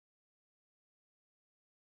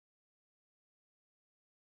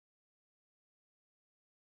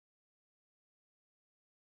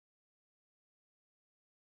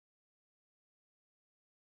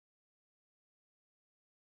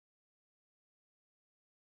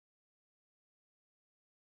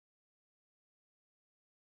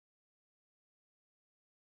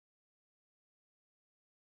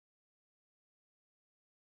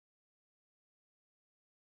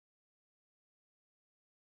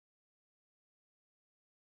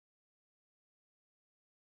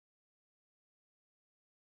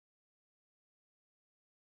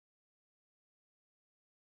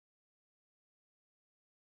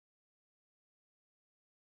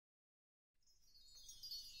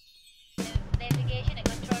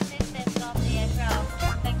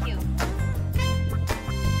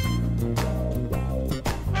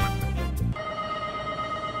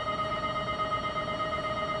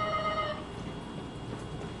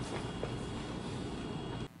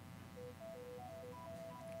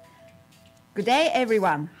Good day,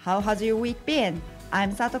 everyone. How has your week been?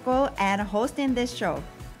 I'm Satoko and hosting this show.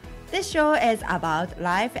 This show is about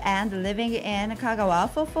life and living in Kagawa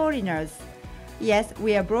for foreigners. Yes,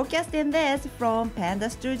 we are broadcasting this from Panda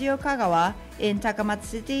Studio Kagawa in Takamatsu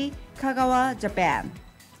City, Kagawa, Japan.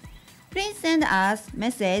 Please send us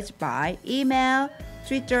message by email,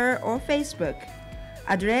 Twitter, or Facebook.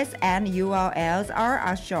 Address and URLs are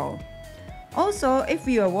as shown. Also, if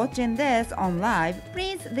you are watching this on live,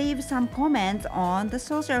 please leave some comments on the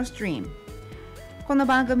social stream. この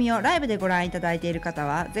番組をライブでご覧いただいている方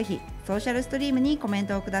は、ぜひソーシャルストリームにコメン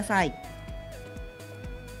トをください。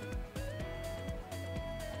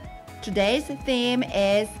Today's theme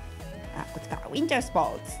is こっちか Winter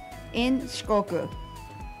Sports in Shikoku.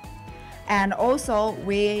 And also,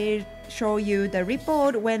 we'll show you the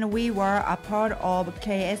report when we were a part of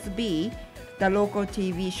KSB, the local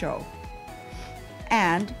TV show.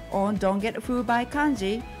 And on Don't Get Fooled by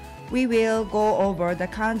Kanji, we will go over the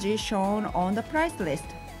kanji shown on the price list.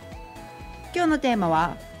 今日のテーマ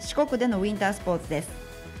は四国でのウィンタースポーツです。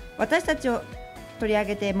私たちを取り上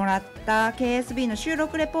げてもらった KSB の収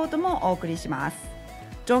録レポートもお送りします。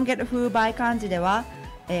Don't Get Fooled by Kanji では、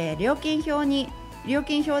料金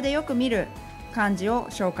表でよく見る漢字を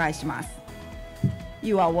紹介します。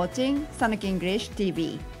You are watching SANUK-ENGLISH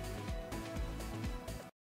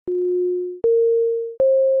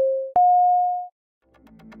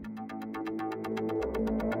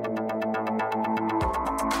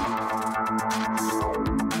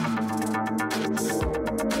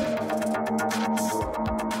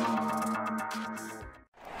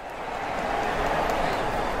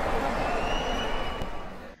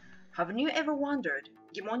you ever wondered?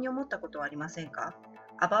 疑問に思ったことはありませんか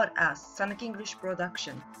 ?About us, SANUK-ENGLISH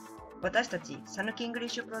Production 私たち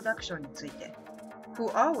SANUK-ENGLISH Production について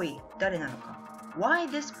Who are we? 誰なのか Why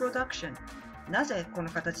this production? なぜこの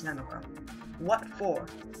形なのか What for?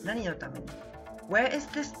 何のために Where is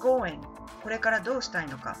this going? これからどうしたい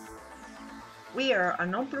のか We are a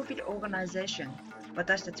non-profit organization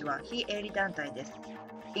私たちは非営利団体です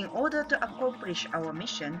In order to accomplish our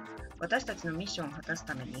mission私たちのミッションを果たす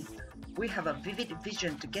ために We have a vivid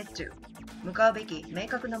vision to get to 向かうべき明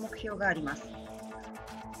確な目標があります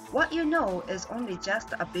What you know is only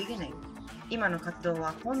just a beginning 今の活動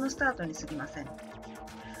はほんのスタートに過ぎません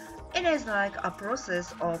It is like a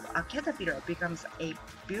process of a caterpillar becomes a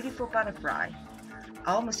beautiful butterfly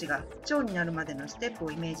青虫が蝶になるまでのステップ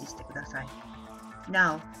をイメージしてください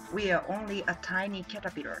Now, we are only a tiny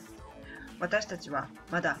caterpillar 私たちは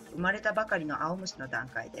まだ生まれたばかりの青虫の段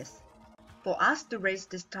階です For us to raise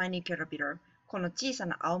this tiny caterpillar, この小さ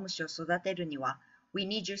な青虫を育てるには We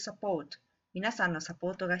need your support. 皆さんのサポ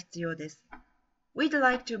ートが必要です。We'd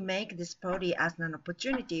like to make this party as an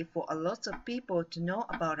opportunity for a lot of people to know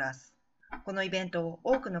about us. このイベントを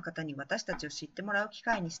多くの方に私たちを知ってもらう機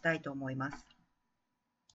会にしたいと思います。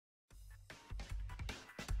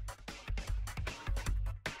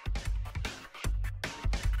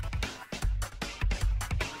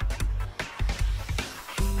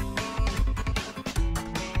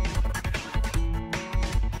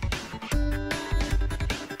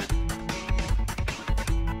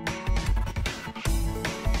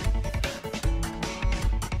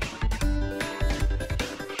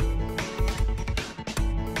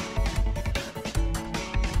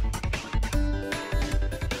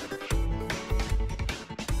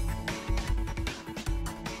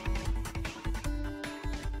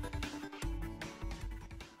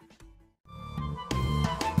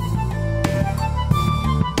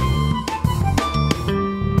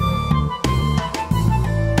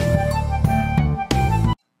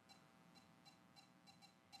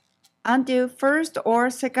Until first or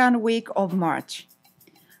second week of March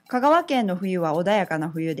香川県の冬は穏やかな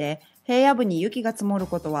冬で平野部に雪が積もる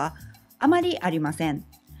ことはあまりありません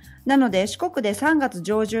なので四国で3月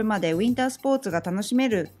上旬までウィンタースポーツが楽しめ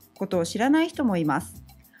ることを知らない人もいます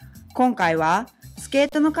今回はスケー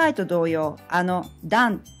トの会と同様ダ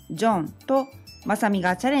ン、ジョンとマサミ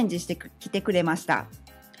がチャレンジしてきてくれました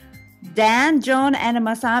Dan, John and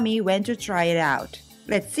Masami went to try it out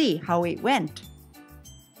Let's see how it went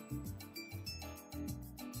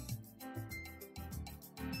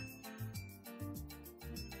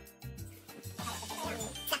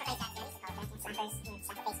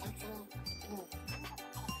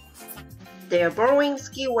They are borrowing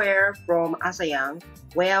ski wear from Asayan,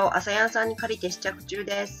 where Asayan さんに借りて試着中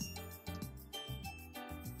です。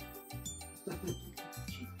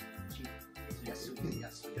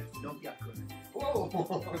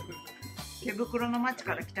手袋の町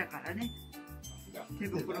から来たからね。手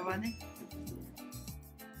袋はね。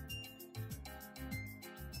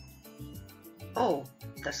Oh,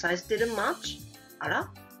 The size didn't match? あ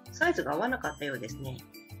ら、サイズが合わなかったようですね。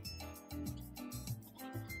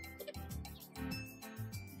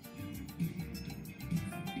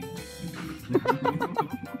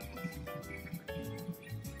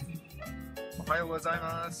おはようござい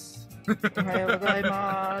ます。おはようござい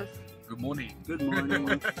ます。Good morning. Good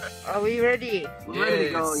morning. Are we ready? We're ready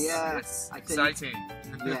to go, yeah. Yes. I think- Exciting.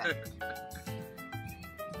 Yeah.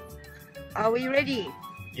 Are we ready?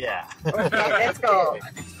 Yeah. Okay, let's go.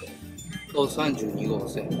 32号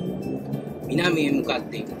線南へ向かっ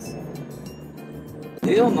ています。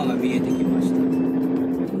出山が見えてきまし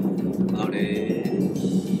た。あれ、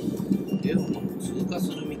出山も通過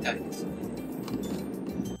するみたいですね。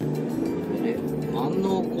でね、万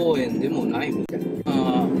能公園でもないみたい。ど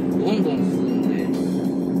んどん進ん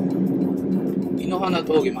で井の花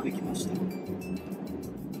峠まで来ました。ど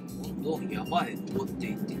んどん山へ登って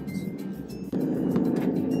いっています。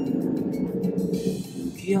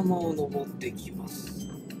雪山を登ってきます。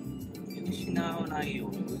気にしなわないよ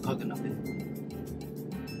うに追いかけなければ。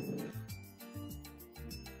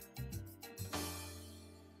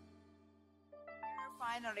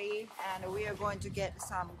Finally, and we are going to get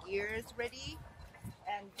some gears ready.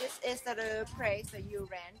 And this is the place that you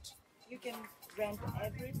rent. You can rent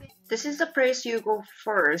everything. This is the place you go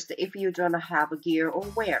first if you don't have gear or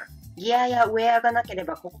wear. ギアやウェアがなけれ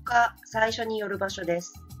ばここが最初に寄る場所で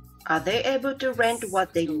す。Are they able to rent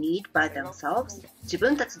what they need by themselves? 自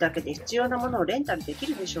分たちだけで必要なものをレンタルでき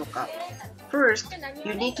るでしょうか？ First,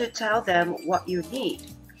 you need to tell them what you need.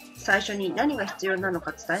 最初に何が必要なの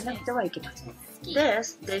か伝えなくてはいけません。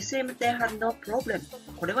This, they seem they had no problem.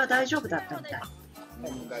 これは大丈夫だったみたい。は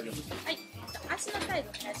い、足のサイズ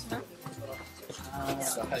お願いしま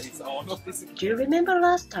す。Do you remember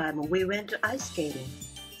last time we went to ice skating?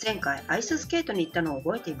 前回アイススケートに行ったのを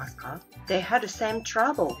覚えていますか？ They had the same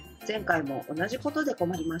trouble. 前回も同じことで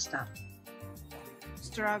困りました。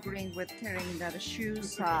Struggling with telling that shoe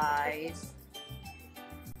size.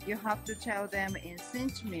 You have to tell them in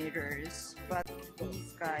centimeters, but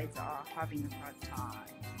these guys are having a hard time.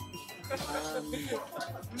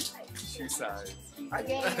 Shoe size.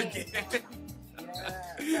 Again.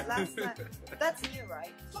 Yeah, last time. That's new,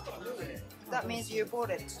 right? That means you bought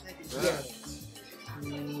it. Yes.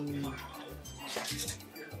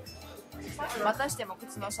 またしても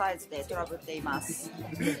靴のサイズでトラブっています。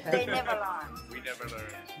They never learn. We never learn.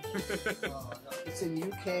 It's in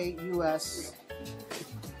UK, US.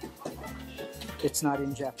 It's not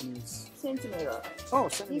in Japanese. センチメートル。 Oh,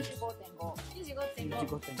 25.5. 25.5。 25.5.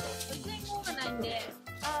 6.5がないんで、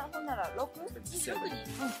あ、ほんなら6？ 26に。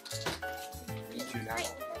はい。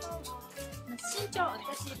身長、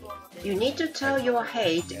私。You need to tell your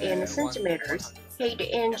height in centimeters. Height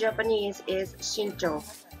in Japanese is 身長。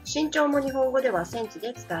身長も日本語ではセンチ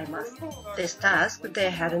で伝えます。This task, they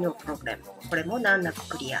had no problem. これも難なく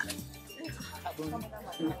クリア。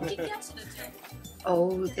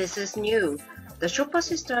Oh, this is new. The shop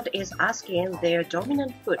assistant is asking their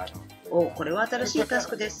dominant foot. お、これは新しいタス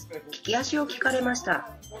クです。利き足を聞かれました。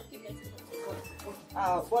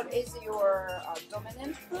What is your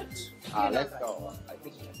dominant foot? Let's go.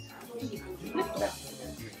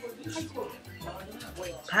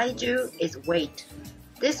 体重 is weight.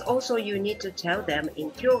 This also you need to tell them in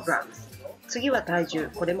kilograms. 次は体重。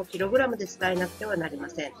これもキログラムで伝えなくてはなりま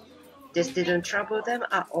せん。This didn't trouble them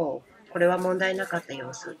at all. これは問題なかった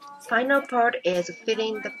様子。Final part is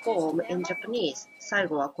filling the form in Japanese. 最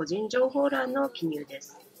後は個人情報欄の記入で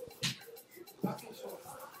す。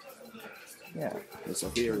Yeah. So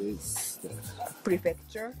here is the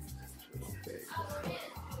Prefecture.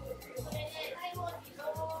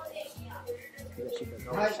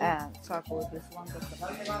 And circle this one.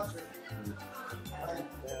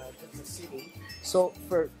 the city. So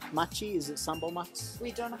for machi, is it sambo matsu?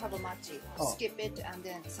 We don't have a machi. Oh. Skip it and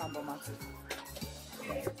then sambo machi.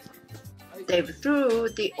 They've through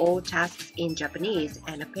the all tasks in Japanese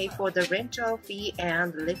and pay for the rental fee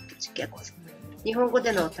and lift tickets. 日本語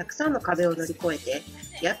でのたくさんの壁を乗り越えて、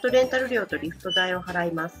やっとレンタル料とリフト代を払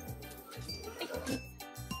います。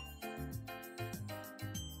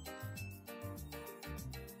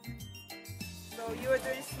So you are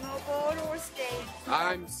doing snowboard or skate?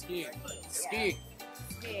 I'm skiing. Skiing.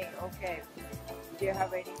 Skiing, okay. Do you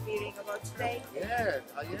have any feeling about today? Yeah,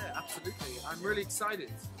 absolutely. I'm really excited.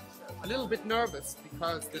 A little bit nervous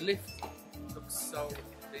because the lift looks so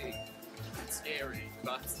big and scary,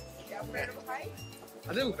 but You are afraid of heights?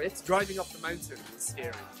 a little bit. Driving up the mountain is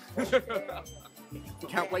scary.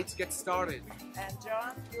 Can't wait to get started. And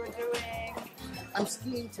John, you are doing I'm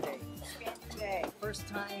skiing today. skiing today. First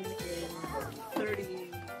time in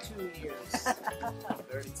 32 years. years.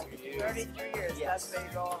 32 years. 32 years. Yes. That's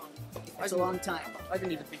very long. It's a long time. I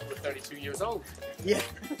didn't even think you were 32 years old. Yeah.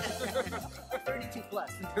 32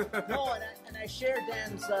 plus. No, and I share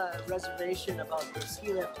Dan's reservation about the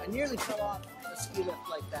ski lift. I nearly fell off a ski lift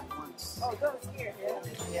like that once. Oh, go here.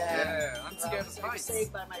 Yeah, I'm scared I of was heights.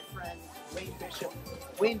 saved by my friend Wayne Bishop.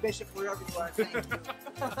 Wayne Bishop, wherever you are, thank you.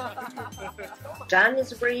 John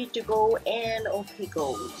is ready to go and off he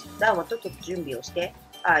goes. ダンはとっとと準備をして、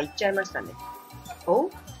行っちゃいましたね。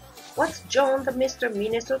Oh? What's John the Mr.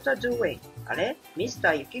 Minnesota doing? あれミスタ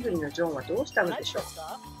ー雪国のジョンはどうしたのでしょう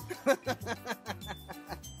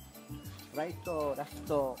ライト、ラフ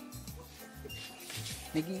ト、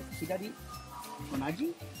右、左、同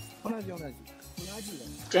じ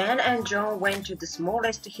Dan and John went to the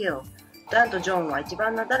smallest hill. ダンとジョンは一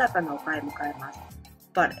番なだらかな丘へ向かいます。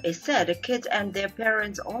But it said kids and their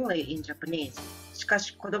parents only in Japanese. しか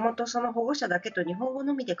し子供とその保護者だけと日本語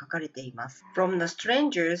のみで書かれています。From the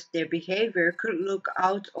strangers, their behavior could look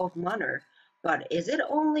out of manner. But is it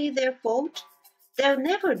only their fault? They'll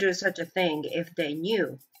never do such a thing if they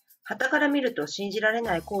knew. 傍から見ると信じられ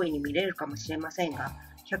ない行為に見れるかもしれませんが、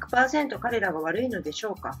100% 彼らが悪いのでし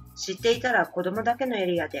ょうか。知っていたら子供だけのエ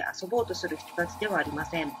リアで遊ぼうとする人たちではありま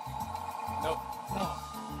せん。No.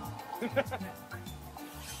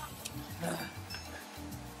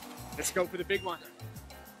 Let's go for the big one.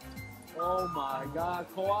 Oh my god,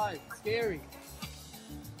 kawaii, scary.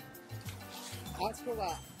 あそこ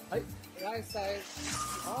が、はい、right side,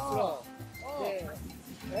 slow.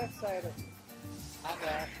 Left side,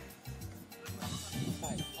 okay.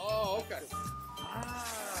 Oh, okay.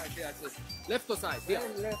 Okay, that's it. Left side, yeah.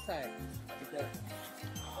 Left side.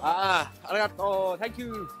 Arigato, thank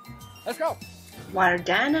you. Let's go. While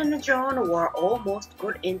Dan and John were almost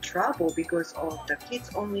got in trouble because of the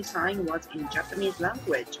kids-only sign was in Japanese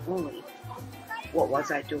language only. What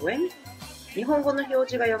was I doing? 日本語の表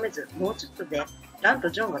示が読めず、もうちょっとでダンと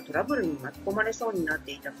ジョンがトラブルに巻き込まれそうになっ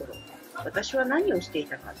ていた頃、私は何をしてい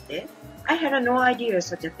たかって I had no idea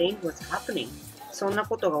such a thing was happening. そんな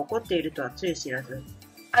ことが起こっているとはつゆ知らず。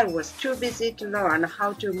I was too busy to learn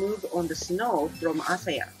how to move on the snow from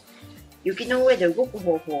Asayan. 雪の上で動く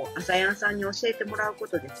方法をアサヤンさんに教えてもらうこ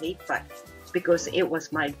とで精一杯。Because it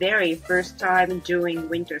was my very first time doing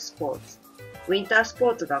winter sports. ウィンタースポ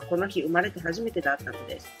ーツがこの日生まれて初めてだったの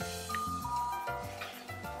です。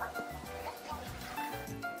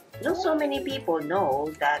Not so many people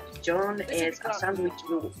know that John is a sandwich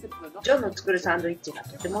guru. ジョンの作るサンドイッチが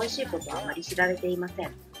とても美味しいことはあまり知られていませ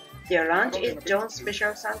ん。Their lunch is John's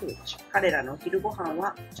special sandwich. 彼らの昼ご飯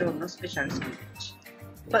はジョンのスペシャルサンドイッチ。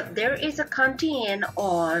But there is a canteen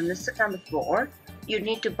on the second floor. You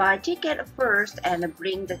need to buy ticket first and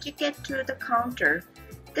bring the ticket to the counter.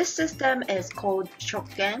 This system is called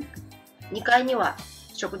SHIKOKU. 2階には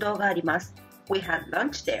食堂があります。We had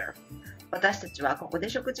lunch there. 私たちはここで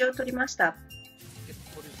食事をとりました。Get the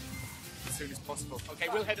footage as soon as possible. Okay,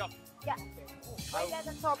 we'll head up. Yeah. Right at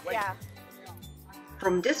the top, Wait. yeah.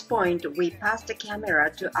 From this point, we passed the camera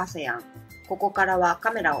to Asayan. ここからは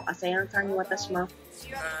カメラをアサヤンさんに渡します。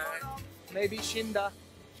Maybe Shinda.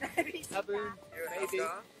 Maybe Taboo. Maybe.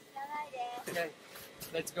 Okay.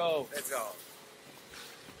 Let's go. Let's go.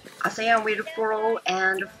 Asayan will follow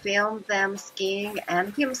and film them skiing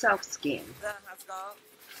and himself skiing. Let's go.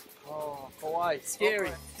 Oh, kawaii, scary.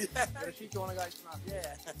 よろしくお願いします。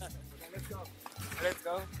Let's go. Let's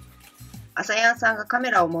go. アサヤンさんがカメ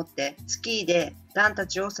ラを持ってスキーでダンた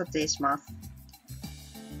ちを撮影します。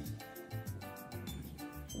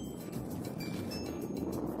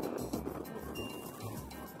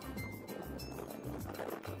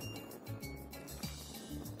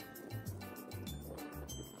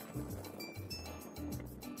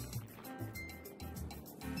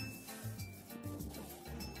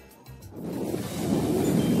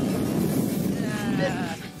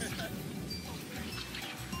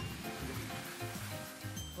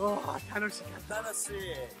Oh, 楽しい。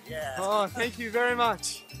 Yeah. Oh, thank you very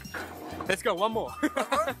much. Let's go, one more.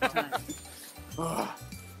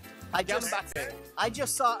 I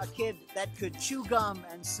just saw a kid that could chew gum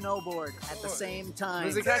and snowboard at the same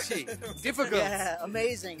time. 難しい。Difficult. Yeah,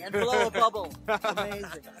 amazing. And blow a bubble.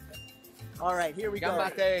 Amazing. All right, here we go. 頑張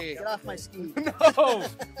って。 Get off my ski. No,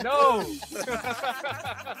 no.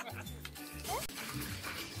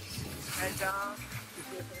 Hey, John.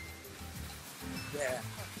 Yeah.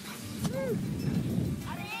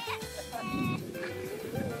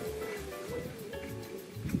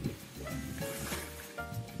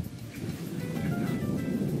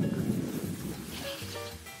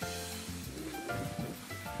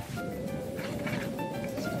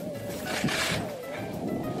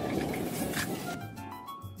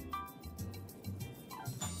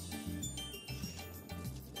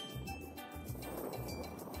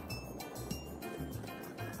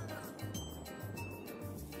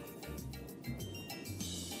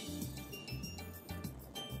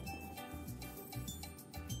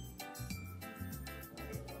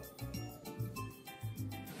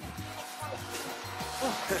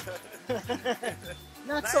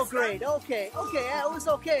 Not so great. Okay, yeah, it was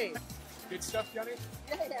okay. Good stuff, Johnny?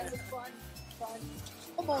 Yeah, it was fun.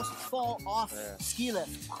 Almost fall off ski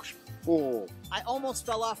lift. Oh. I almost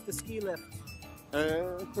fell off the ski lift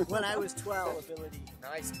when I was 12.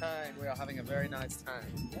 Nice time. We are having a very nice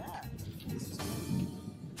time. Yeah.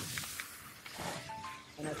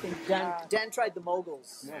 And I think Dan tried the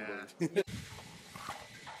moguls. Yeah.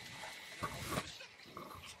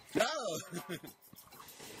 No!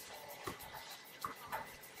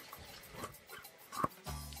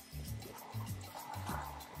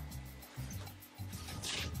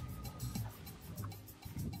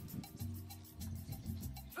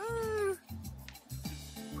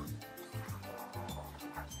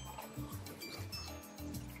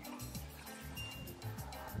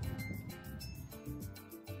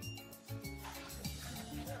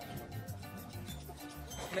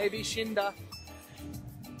 Maybe Shinda.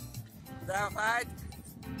 Is that right?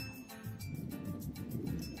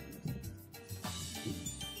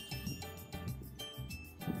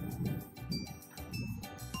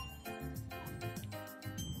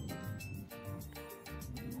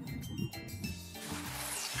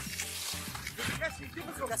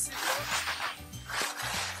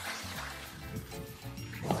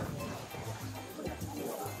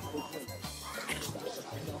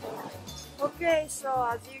 Okay, so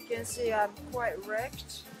as you can see, I'm quite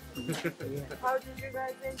wrecked. How did you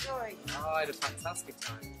guys enjoy? Oh, I had a fantastic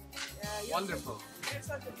time. Yeah, Wonderful. You're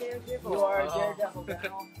such a daredevil. You are a Oh. daredevil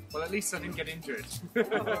now. Well, at least I didn't get injured. Oh,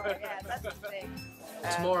 yeah, that's the thing.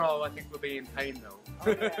 Tomorrow, I think we'll be in pain though.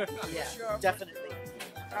 Yeah, Sure. definitely.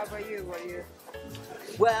 How about you? Were you?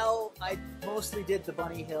 Well, I mostly did the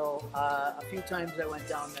bunny hill. A few times I went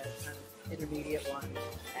down the kind of intermediate one,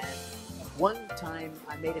 and one time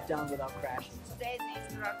I made it down without crashing. Today's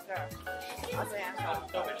instructor, Asayan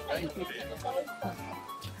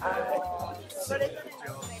それぞれ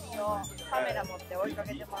の滑りをカメラ持って追いか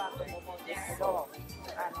けてもらうと思うんですけど、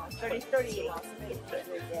一人一人の滑りについて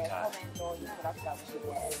コメントをインストラクターとして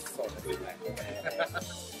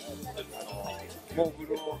モーグ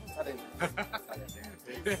ルをチャレンジされ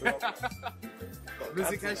て、難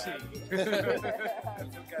しい。難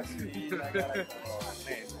しい言いながら、こう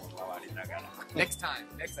ね、回りながら。Next time.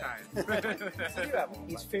 次はもう、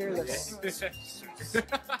He's fearless.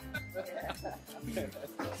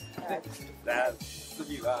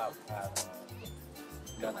 次は、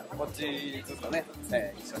こっちずっとね、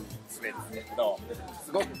一緒に滑るんですけど、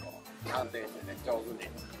すごくこう安定してね、上手に。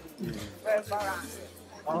Well balanced.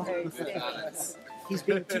 Very steady. He's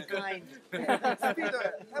being too kind. スピード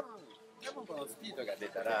が多分このスピードが出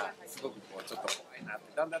たらすごくこうちょっと怖いなっ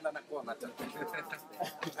てだんだんこうなっちゃって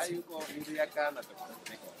ああいうこう緩やかなところ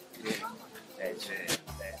でねこう綺麗にシューって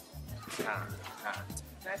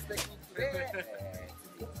ナイステクニックでね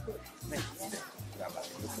頑張って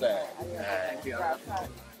ください。Thank you.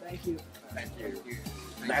 Thank you. Thank you.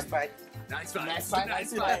 Nice fight. Nice Nice fight. fight.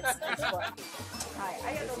 Nice fight. Nice fight. はい、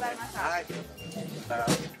ありがとうございました。はい。また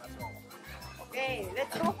会いましょう。Okay,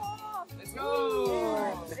 let's go home. Let's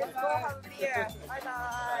go. Let's go have a beer. Bye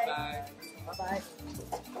bye. Bye.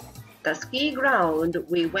 The ski ground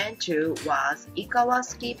we went to was Ikawa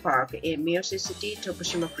Ski Park in Miyoshi City,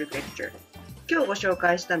 Tokushima Prefecture. 今日ご紹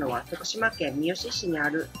介したのは徳島県三好市にあ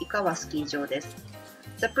る井川スキー場です。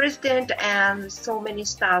The president and so many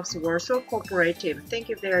staffs were so cooperative. Thank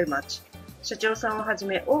you very much. 社長さんをはじ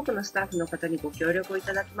め多くのスタッフの方にご協力をい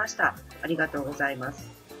ただきました。ありがとうございます。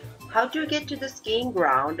How to get to the skiing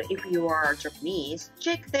ground if you are Japanese?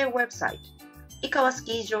 Check their website. 井川ス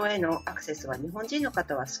キー場へのアクセスは日本人の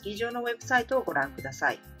方はスキー場のウェブサイトをご覧くだ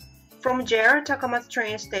さい。From JR Takamatsu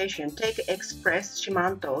train station, take Express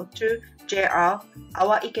Shimanto to JR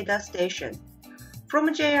Awa-Ikeda station.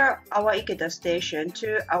 From JR Awa-Ikeda station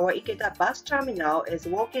to Awa-Ikeda bus terminal is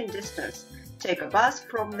walking distance. Take a bus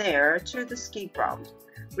from there to the ski ground.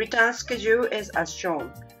 Return schedule is as shown.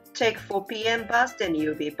 Take 4 p.m. bus, then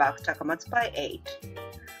you'll be back Takamatsu by 8.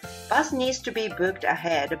 Bus needs to be booked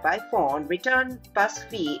ahead by phone. Return bus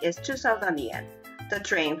fee is 2,000 yen. The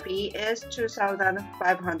train fee is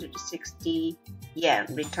 2,560 yen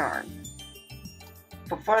return.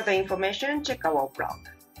 For further information, check our blog.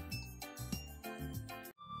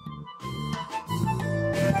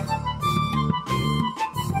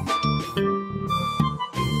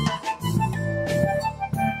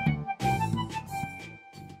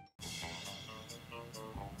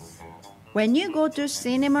 When you go to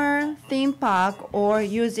cinema, theme park, or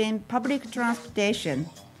using public transportation,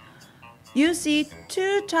 you see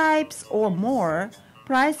two types or more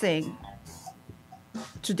pricing.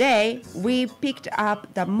 Today, we picked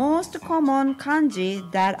up the most common kanji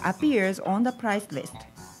that appears on the price list.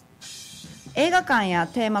 映画館や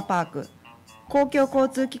テーマパーク、公共交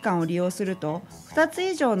通機関を利用すると2つ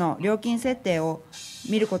以上の料金設定を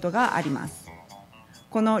見ることがあります。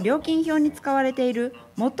この料金表に使われている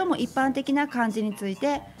最も一般的な漢字につい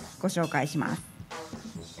てご紹介します。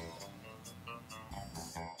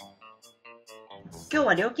今日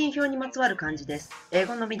は料金表にまつわる漢字です。英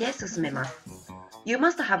語のみで進めます。You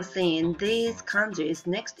must have seen these kanjis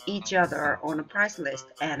next to each other on a price list,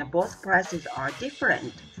 and both prices are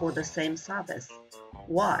different for the same service.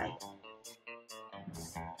 Why?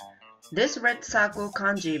 This red circle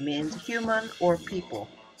kanji means human or people.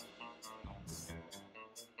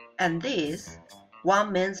 And this,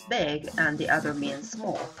 one means big and the other means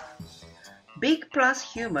small. Big plus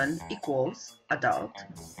human equals adult.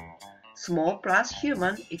 Small plus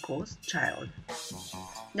human equals child.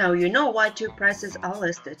 Now you know why two prices are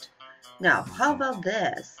listed. Now, how about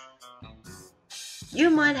this? You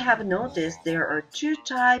might have noticed there are two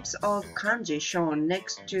types of kanji shown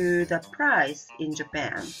next to the price in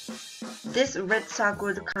Japan. This red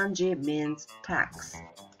circled kanji means tax.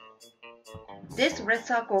 This red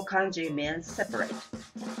circle kanji means separate.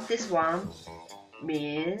 This one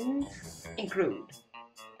means include.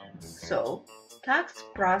 So, tax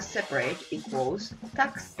plus separate equals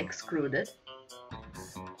tax excluded.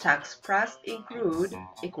 Tax plus include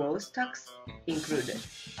equals tax included.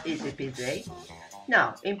 Easy peasy.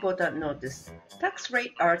 Now, important notice. Tax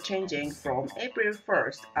rates are changing from April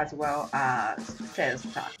 1st as well as sales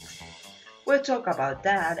tax. We'll talk about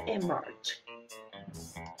that in March.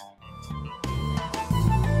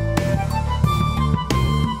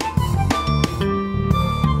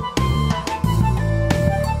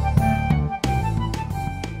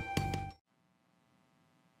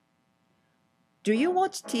 Do you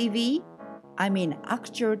watch TV? I mean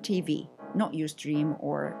actual TV, not Ustream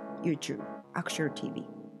or YouTube, actual TV.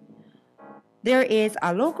 There is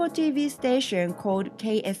a local TV station called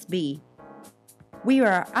KSB. We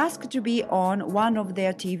were asked to be on one of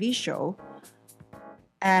their TV shows,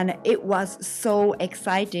 and it was so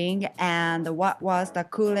exciting, and what was the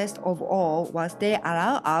coolest of all was they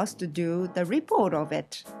allowed us to do the report of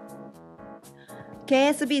it.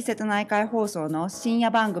 KSB 瀬戸内海放送の深夜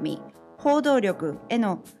番組報道力へ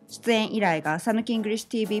の出演依頼がSANUK-ENGLISH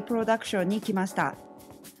TV プロダクションに来ました。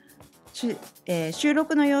収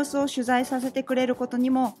録の様子を取材すること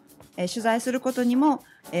にも、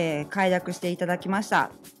快諾していただきまし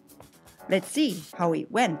た。Let's see how it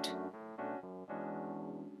went.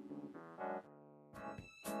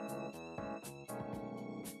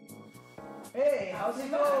 Hey, how's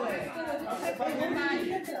it going?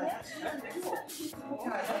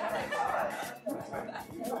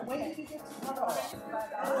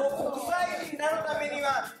 国際人になるためには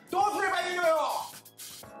どうすればいいのよ。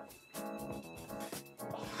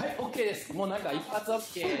はい、OK です。もうなんか一発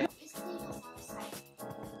OK。イン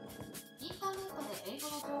ターネットで英語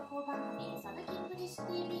の情報番組SANUK-ENGLISH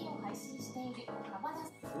TV を配信している川田。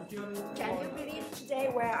Can you believe today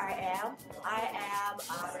where I am? I am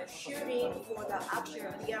shooting for the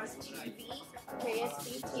actual real TV. KSB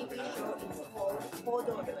TV show is called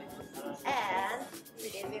Hodoru. And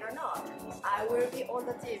believe it or not, I will be on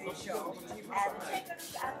the TV show. And take a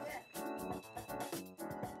look at it.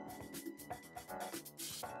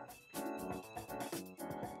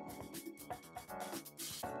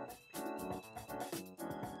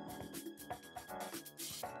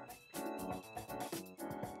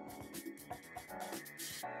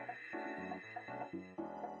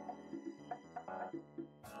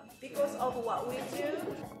 Because of what we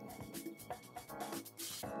do.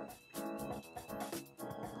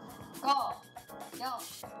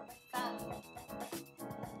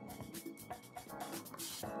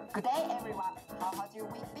 5、4、3。Good day, everyone. How have you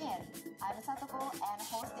been? I'm Satoko and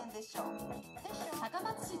hosting this show. 高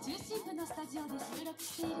松市中心部のスタジオで収録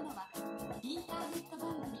しているのはインターネット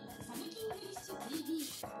番組SANUK-ENGLISH TV.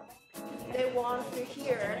 They want to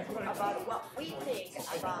hear about what we think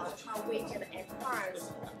about how we can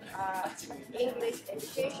enhance English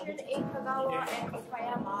education in Kagawa and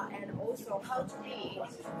Okayama, and also how to be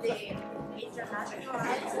the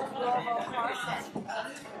internationalized global person.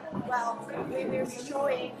 Well, we will be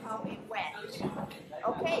showing how it went.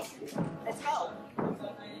 Okay, let's go.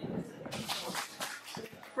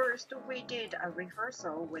 First, we did a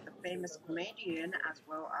rehearsal with a famous comedian as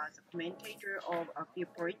well as a commentator of a few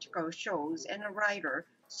political shows and a writer,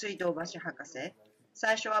 水道橋博士。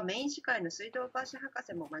最初はメイン司会の水道橋博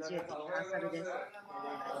士も交えてリハーサルです。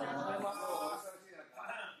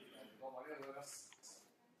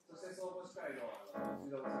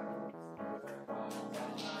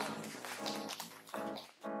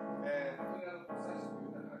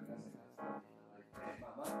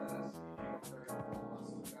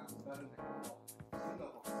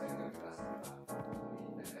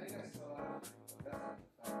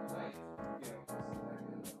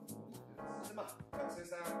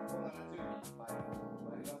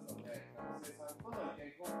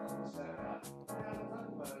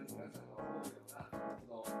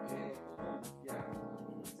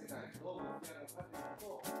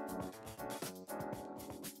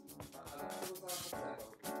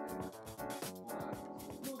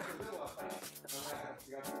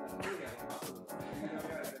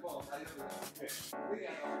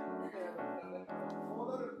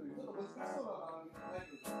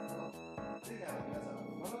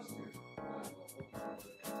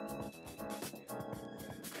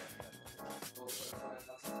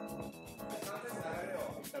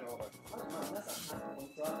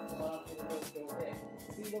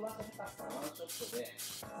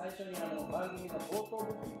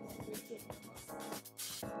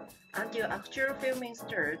Until actual filming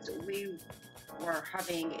starts, we were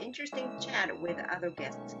having interesting chat with other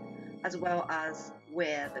guests, as well as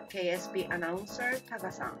with KSB announcer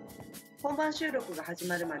Taga-san. 本番収録が始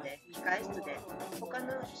まるまで控え室で他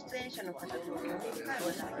の出演者の方と興味深い話題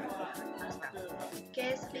をしていました。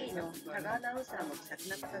KSB のタガアナウンサーも気さく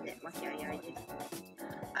な方で和気あいあいです。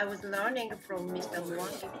I was learning from Mr.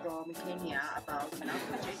 Mwangi from Kenya about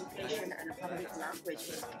language education and public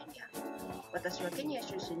language in Kenya. 私はケニア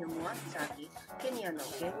出身のムワンギさんにケニアの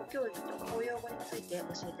言語教育と公用語について教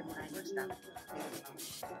えてもらいました。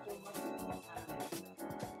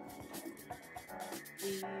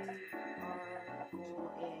We are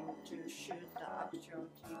going to shoot the actual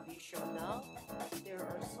TV show now. There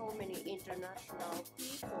are so many international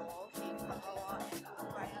people in Kagawa and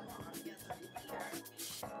Okayama are gathered here.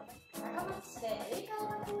 高松市で英会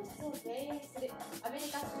話教室を経営するアメリ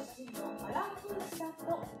カ出身のアラン・フーさんと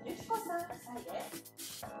ユキコさん夫妻で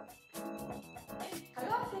す。香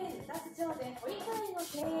川県宇多津町で保育園を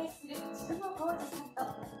経営する筑後浩二さんと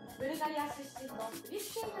ブルガリア出身のクリ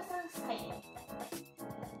スティーナさん夫妻。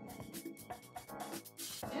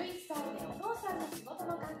11歳でお父さんの仕事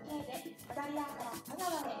の関係でイタリアから香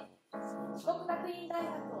川へ四国学院大学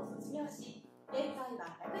を卒業し、現在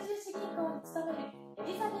は百十四銀行に勤めるエ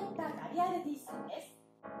リザベッタ・ガリアルディさんです。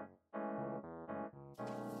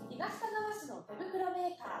東かがわ市の手袋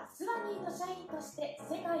メーカースワニーの社員として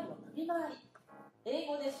世界を飛び回り、英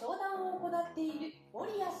語で商談を行っている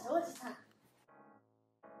森谷昌司さん。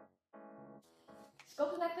四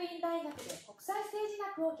国学院大学で国際政治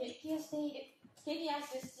学を研究しているケニア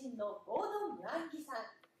出身のゴードン・ムアンギさん。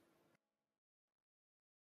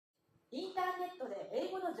インターネットで英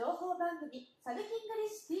語の情報番組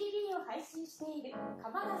SANUK-ENGLISH TV を配信している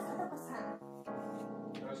鎌田聡子さん。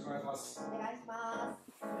よろしくお願いします。お願いします。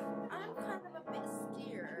I'm kind of a bit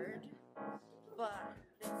scared, but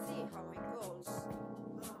let's see how it goes.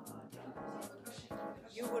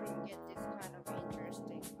 You wouldn't get this kind of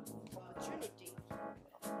interesting opportunity.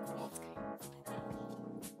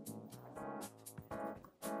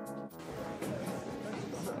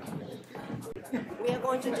 We are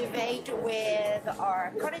going to debate with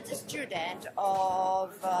our college student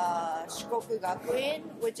of SHIKOKU Gakuin,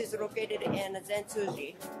 which is located in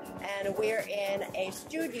Zentsuji. And we're in a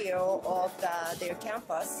studio of their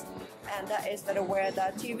campus, and that is where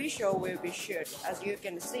the TV show will be shot. As you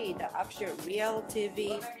can see, the actual real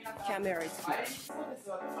TV camera is here.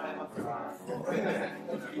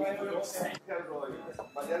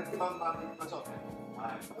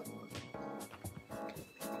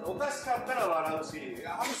 おかしかったら笑うし、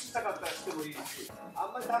ハムしたかったらしてもいいし、あ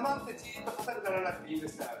んまり黙ってじーっと答えてならなくていいで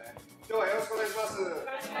すからね。今日はよろしくお願いします。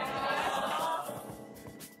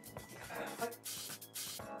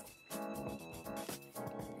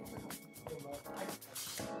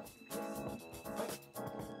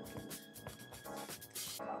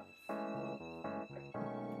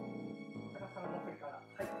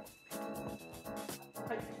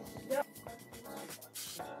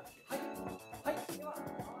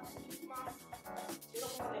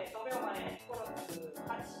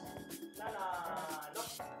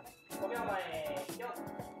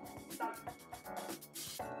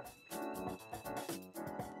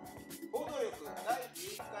行動力第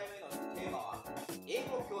11回目のテーマは英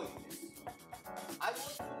語教育です。I want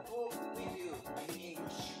to talk with you in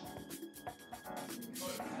English.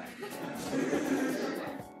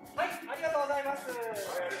 はい、ありがとうございます。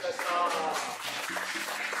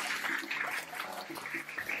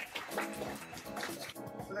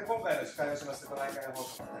それで今回の司会をします瀬戸内海放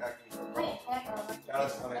送の高木美と、はい、ありがとうございます。よろ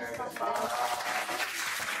しくお願いいたします。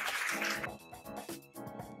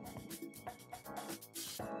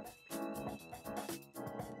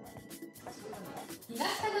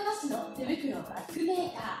東かがわ市の手袋バッグメ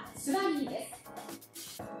ーカースワニーです。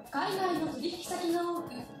海外の取引先が多く、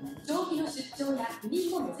長期の出張や移民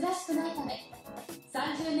も珍しくないため、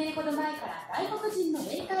30年ほど前から外国人の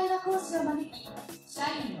英会話講師を招き、社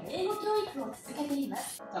員の英語教育を続けていま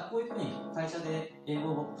す。こういうふうに会社で英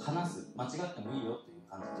語を話す、間違ってもいいよという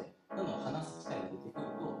感じでどんどん話す機会が出てくる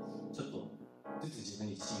と、ちょっとずつ自分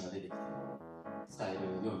に自信が出てきて使えるよ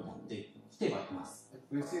うになってきてはいます。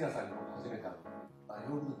クリスティーナさんに僕初めてヨ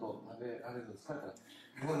ーグルト食べられるんですかって言っ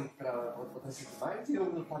たら、日本に来たら私毎日ヨ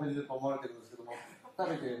ーグルト食べれると思われてるんですけども、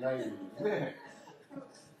食べてないんでね。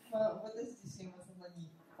まあ、私自身はそんな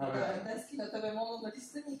に大好きな食べ物のリ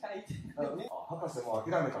ストに書いて博士も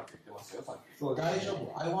諦めたって言ってましたよ、さっき。そう、大丈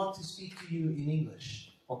夫。I want to speak to you in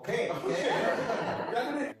English. OK。逆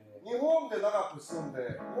に日本で長く住ん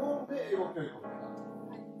で、日本で英語教育を受けた。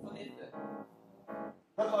そうです。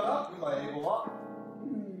だから今英語は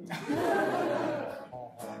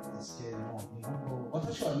ですけれども、日本語、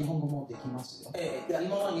私は日本語もできますよ。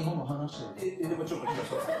今は日本語話してる。でもちろんもちろん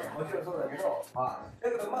そうだけど、だ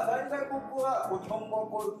けどまあ大体僕はこう日本語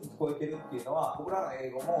がこういうふうに聞こえてるっていうのは、僕らの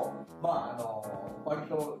英語もまあ割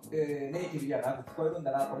と、ネイティブじゃなく聞こえるん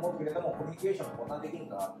だなと思うけれども、コミュニケーションもこんなできるん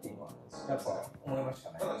だなっていうのはやっぱ思いまし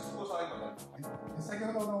たね。先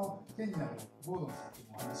ほどのケニアのボードのさんと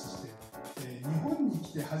もお話しして、日本に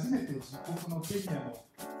来て初めて自国のケニアの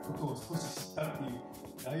ことを少し知ったっていう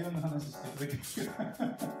ライオンの話していただけますか。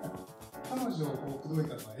彼女を口説い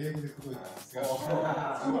たのは英語で口説いたんですが、彼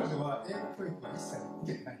女は英語教育は一切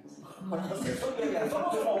受けてないんです。そも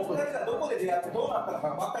そもお二人がどこで出会ってどうなったのか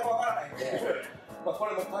全くわからないんで、こ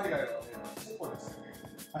れも海外のチェコですよね。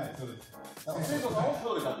はい、そうです。生徒さんを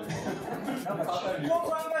口説いたんですよ。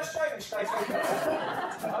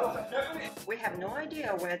We have no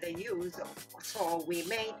idea where they use, so we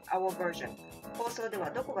made our version. 放送では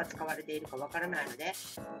どこが使われているかわからないので、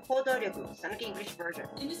報道力SANUK-ENGLISH version。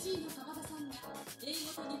 MC の川田さんが英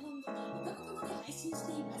語と日本語の2カ国語で配信し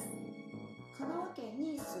ています。香川県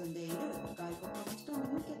に住んでいる外国の人に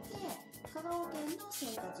向けて香川県の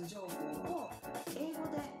生活情報を英語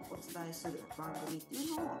でお伝えする番組ってい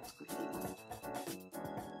うのを作っています。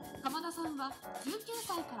鎌田さんは19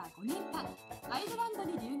歳から5年間アイルランド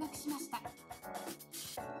に留学しました。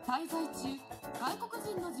滞在中、外国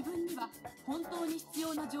人の自分には本当に必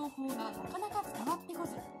要な情報がなかなか伝わってこ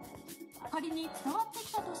ず、仮に伝わって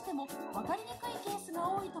きたとしても分かりにくいケースが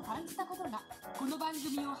多いと感じたことがこの番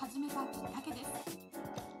組を始めたきっかけです。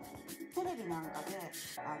テレビなんかで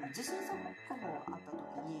地震速報あった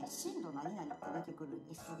時に震度何々って出てくるん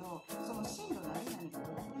ですけど、その震度何々が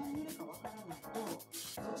どれくらい揺れかわからないとど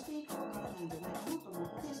うしていいかわからないんじゃないかなと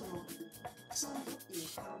思って、その震度ってい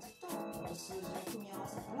う漢字と数字を組み合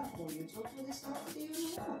わせたらこういう状況ですよってい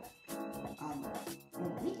うのをも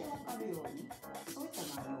う見てわかるようにそういった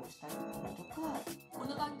内容をしたりだとか、こ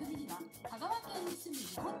の番組には香川県に住む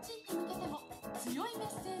日本人に向けても強いメ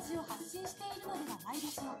ッセージを発信しているのではない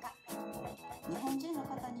でしょうか。日本人の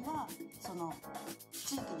方にはその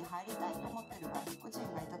地域に入りたいと思ってる外国人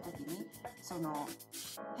がいた時にその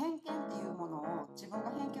偏見っていうものを自分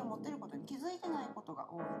が偏見を持ってることに気づいてないことが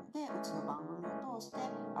多いので、うちの番組を通して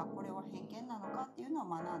これは偏見なのかっていうのを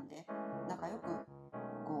学んで仲良く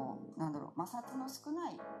こう摩擦の少な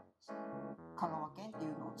い香川県ってい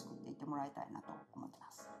うのを作っていってもらいたいなと思ってま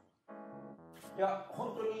す。いや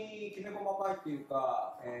本当にきめ細かいっていう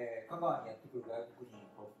か、香川にやってくる外国人に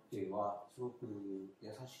とってはすごく優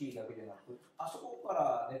しいだけでなく、あそこか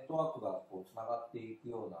らネットワークがこうつながっていく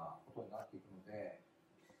ようなことになっていくので、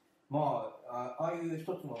まあああいう一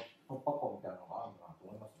つの突破口みたいなのがあるなと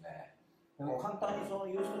思いますね。でも簡単にその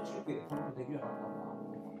ユースト中継でこのことできるようになったんだなと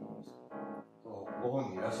思います。ご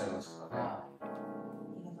本人いらっしゃいますからね。あ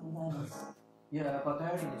りがとうございます。いや、やっぱ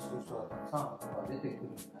頼りにする人がたくさん出てく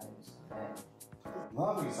るんじゃないですかね。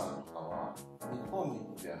マーブリさんとかは日本に行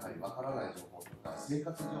ってやはりわからない情報とか生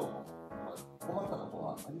活情報とか困ったこと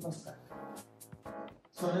はありますか？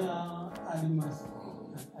それはあります。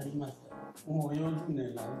あります。もう40年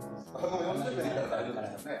になります。もう40年いたら大丈夫で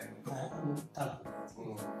すよね。多分。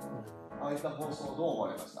ああいった放送どう思わ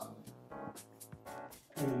れました？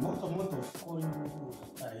もっともっとこういうの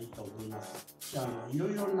がいいと思います。いろ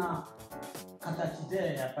いろな形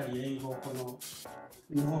でやっぱり英語、この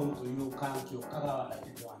日本という環境、香川だ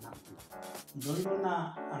けではなく、いろいろ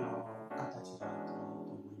な形があると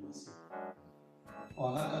思います。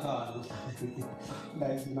我が香川のために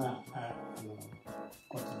大事な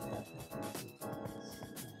ことでやっていくと思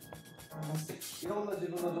います。いろんな自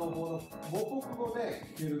分の情報の母国語で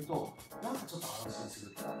聞けると、なんかちょっと安心す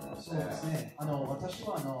るってありますね。そうですね。私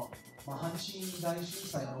は阪神大震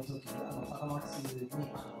災の時に高松に小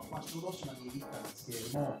豆島に行ったんですけれ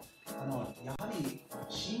ども、やはり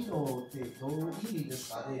震度ってどういう意味です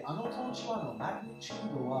かで、当時はマグニチュ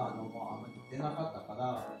ードはもうあまり出なかったか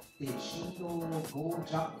ら、で震度5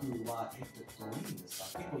弱はどういう意味で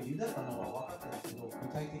すか？結構ゆだったのは分かってるけど、具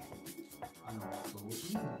体的にどういう意味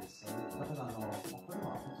ですかね。だからこれ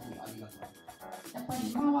は本当にありがたい。やっぱ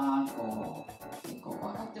り今は結構分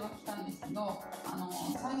かってはきたんですけど、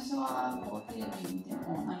最初ははこうテレビ見て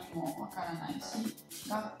も何もわからないし、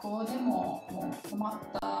学校でももう困っ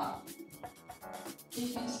た経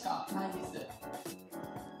験しかないです。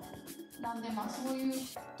なんでそういう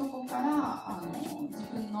とこから自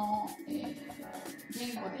分の、言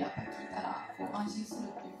語でやっぱ聞いたらこう安心する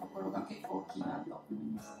っていうところが結構大きいなと思い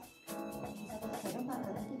ました。よかった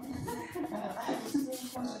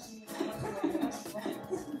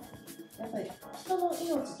やっぱり人の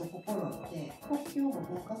命と心って国境も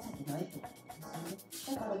動かさないと思うんで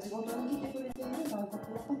すよね。だから地元に来てくれている外国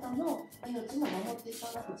の方の命も守ってい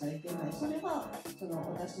かなくちゃいけない。それは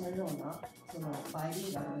私のようなバイ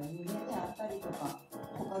リンガルな人間であったりとか、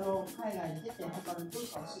他の海外に出て他の文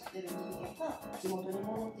化を知っている人間が地元に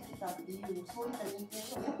戻ってきたっていう、そういった人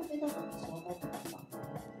間の役目だと私は思ってました。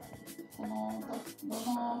ど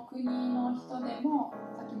の国の人でも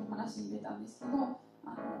さっきも話に出たんですけど、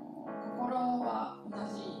心は同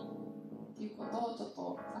じっていうことをちょっ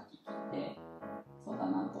とさっき聞いて、そうだ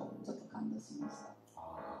なとちょっと感動しました。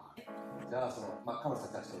じゃあ彼女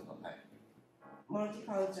たちとマルチ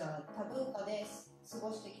カルチャー、多文化で過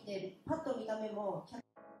ごしてきて、パッと見た目もじゃ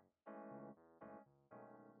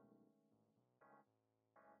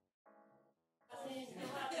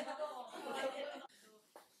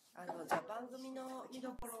あ番組の見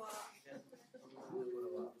どころは全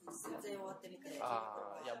然終わってみて。いや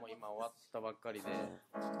もう今終わったばっかりで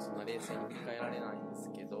そんな冷静に振り返られないんで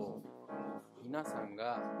すけど、皆さん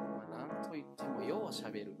が何と言ってもようし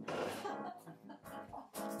ゃべる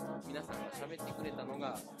皆さんが喋ってくれたの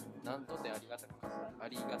が何とてありがたかっ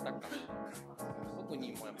た。特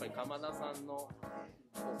にもうやっぱり鎌田さんの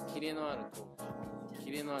キレのあるトーク、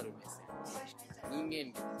キレのある目線、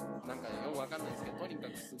人間力、なんかよくわかんないですけど、とにか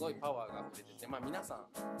くすごいパワーが溢れてて、皆さん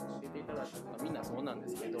出ていただいたのがみんなそうなんで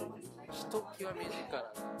すけど、ひときわ目力があ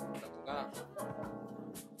ったのが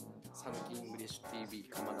SANUK-ENGLISH TV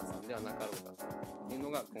鎌田さんではなかろうかというの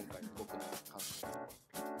が今回僕の感想です。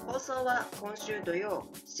放送は今週土曜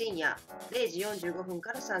深夜0時45分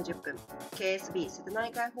から30分 KSB 瀬戸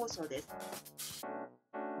内海放送です。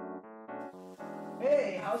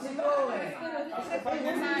Hey, how's it going?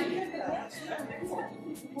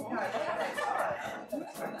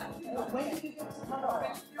 When did you get to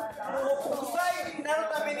Kagawa? 国際になる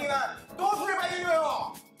ためにはどうすればいいの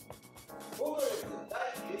よ。語学第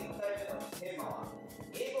11回目のテーマは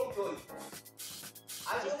英語教育です。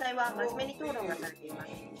実際は真面目に討論がされていま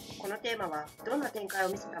す。このテーマはどんな展開を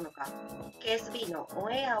見せたのか KSB のオ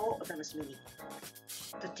ンエアをお楽しみに。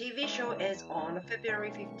The TV show is on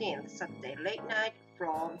February 15th, Saturday late night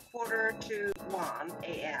from quarter to 1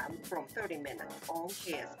 a.m. from 30 minutes on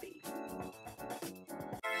KSB.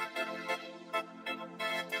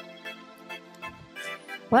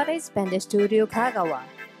 What is Panda Studio Kagawa?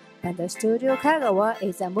 Panda Studio Kagawa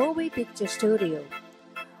is a movie picture studio.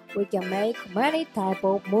 We can make many types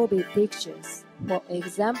of movie pictures. For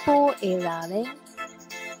example, e-learning,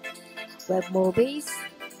 web movies,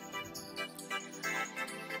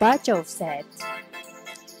 virtual set.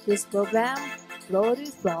 This program floated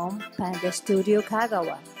from Panda Studio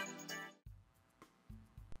Kagawa.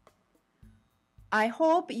 I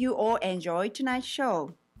hope you all enjoyed tonight's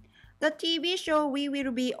show. The TV show we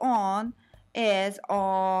will be on is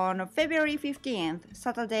on February 15th,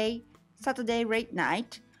 Saturday late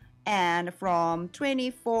night, and from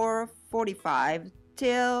 24:45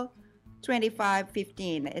 till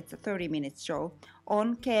 25:15. It's a 30-minute show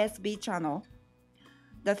on KSB channel.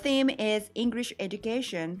 The theme is English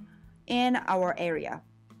education in our area.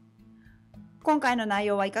 今回の内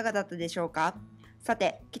容はいかがだったでしょうか？さ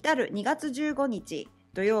て、来たる2月15日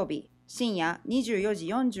土曜日深夜24時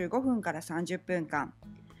45分から30分間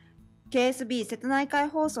KSB 瀬戸内海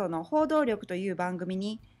放送の報道力という番組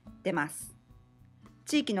に出ます。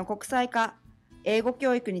地域の国際化、英語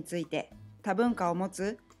教育について多文化を持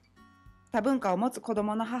つ子ど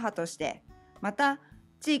もの母として、また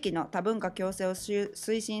地域の多文化共生を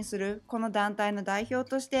推進するこの団体の代表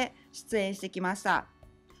として出演してきました。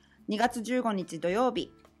2月15日土曜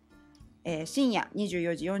日、深夜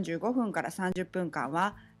24時45分から30分間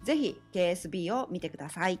はぜひ KSB を見てくだ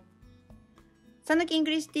さい。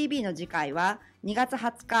SANUK-ENGLISH TV の次回は2月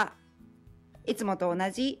20日、いつもと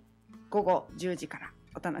同じ午後10時から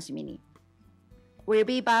お楽しみに。We'll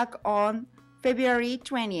be back on February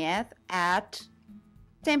 20th at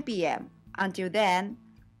 10 p.m. Until then,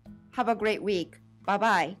 have a great week. Bye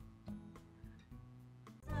bye.